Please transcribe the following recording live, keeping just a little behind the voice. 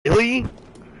Really?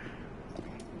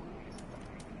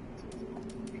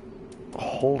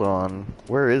 Hold on.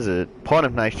 Where is it?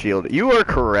 Pontiff Night Shield. You are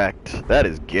correct. That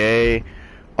is gay.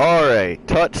 Alright.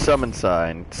 Touch summon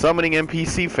sign. Summoning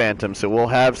NPC Phantom, so we'll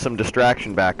have some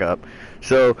distraction backup.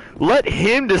 So, let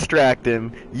him distract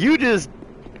him. You just...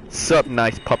 Sup,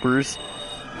 nice puppers.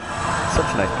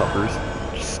 Such nice puppers.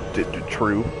 Just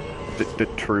true.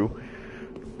 True.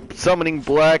 Summoning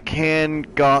Black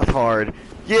Hand Gothard.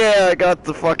 Yeah, I got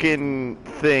the fucking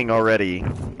thing already.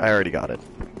 I already got it.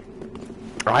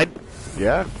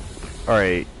 Yeah?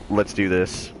 Alright, let's do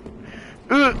this.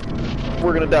 We're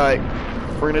gonna die.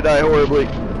 We're gonna die horribly.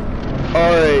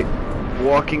 Alright,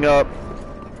 walking up.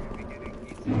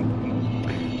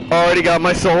 Already got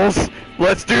my souls.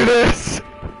 Let's do this!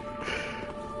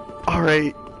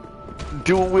 Alright.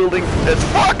 Dual wielding as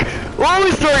fuck! Oh,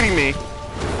 he's targeting me!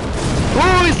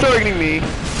 Oh, he's targeting me!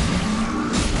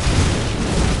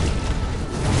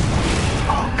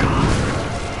 Oh, God.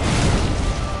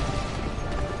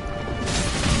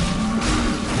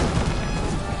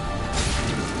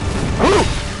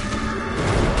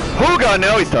 Oh, God,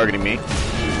 now he's targeting me.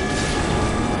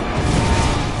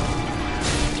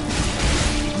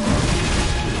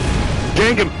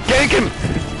 Gank him! Gank him!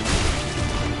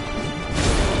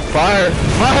 Fire!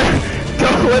 Fire!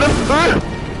 Don't let him through!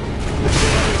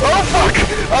 Oh fuck!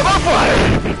 I'm on fire!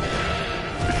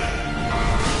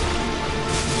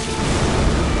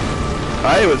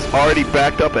 I was already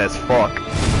backed up as fuck.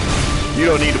 You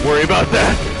don't need to worry about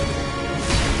that.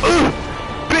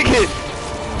 Big hit!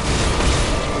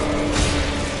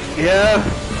 Yeah.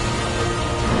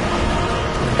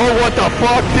 Oh, what the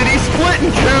fuck? Did he split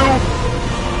in two?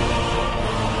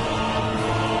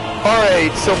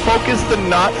 Alright, so focus the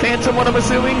not Phantom one, I'm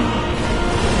assuming?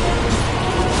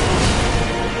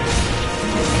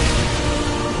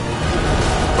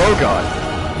 Oh god.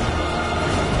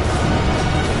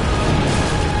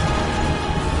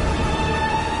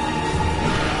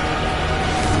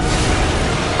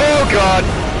 Oh god!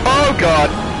 Oh god!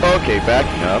 Okay,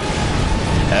 backing up.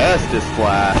 Estus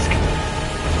Flask.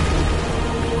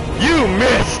 You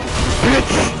missed,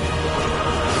 bitch!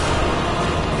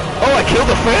 Oh, I killed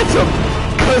the Phantom!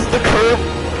 Cause the curve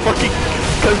fucking...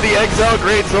 Cause the Exile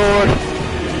Greatsword!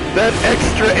 That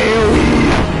extra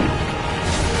AoE!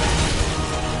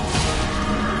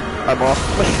 I'm off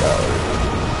my shower.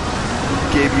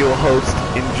 Gave you a host.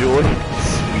 Enjoy.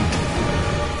 Sweet.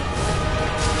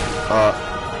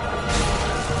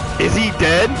 Is he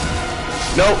dead?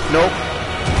 Nope, nope.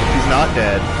 He's not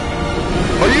dead.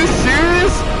 Are you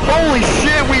serious? Holy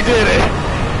shit, we did it!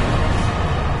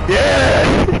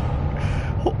 Yeah!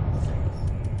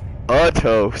 A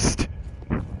toast.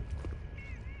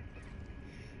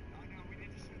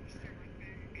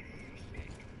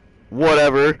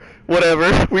 Whatever.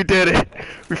 Whatever. We did it.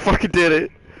 We fucking did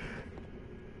it.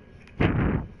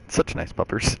 Such nice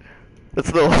puppers.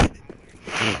 That's the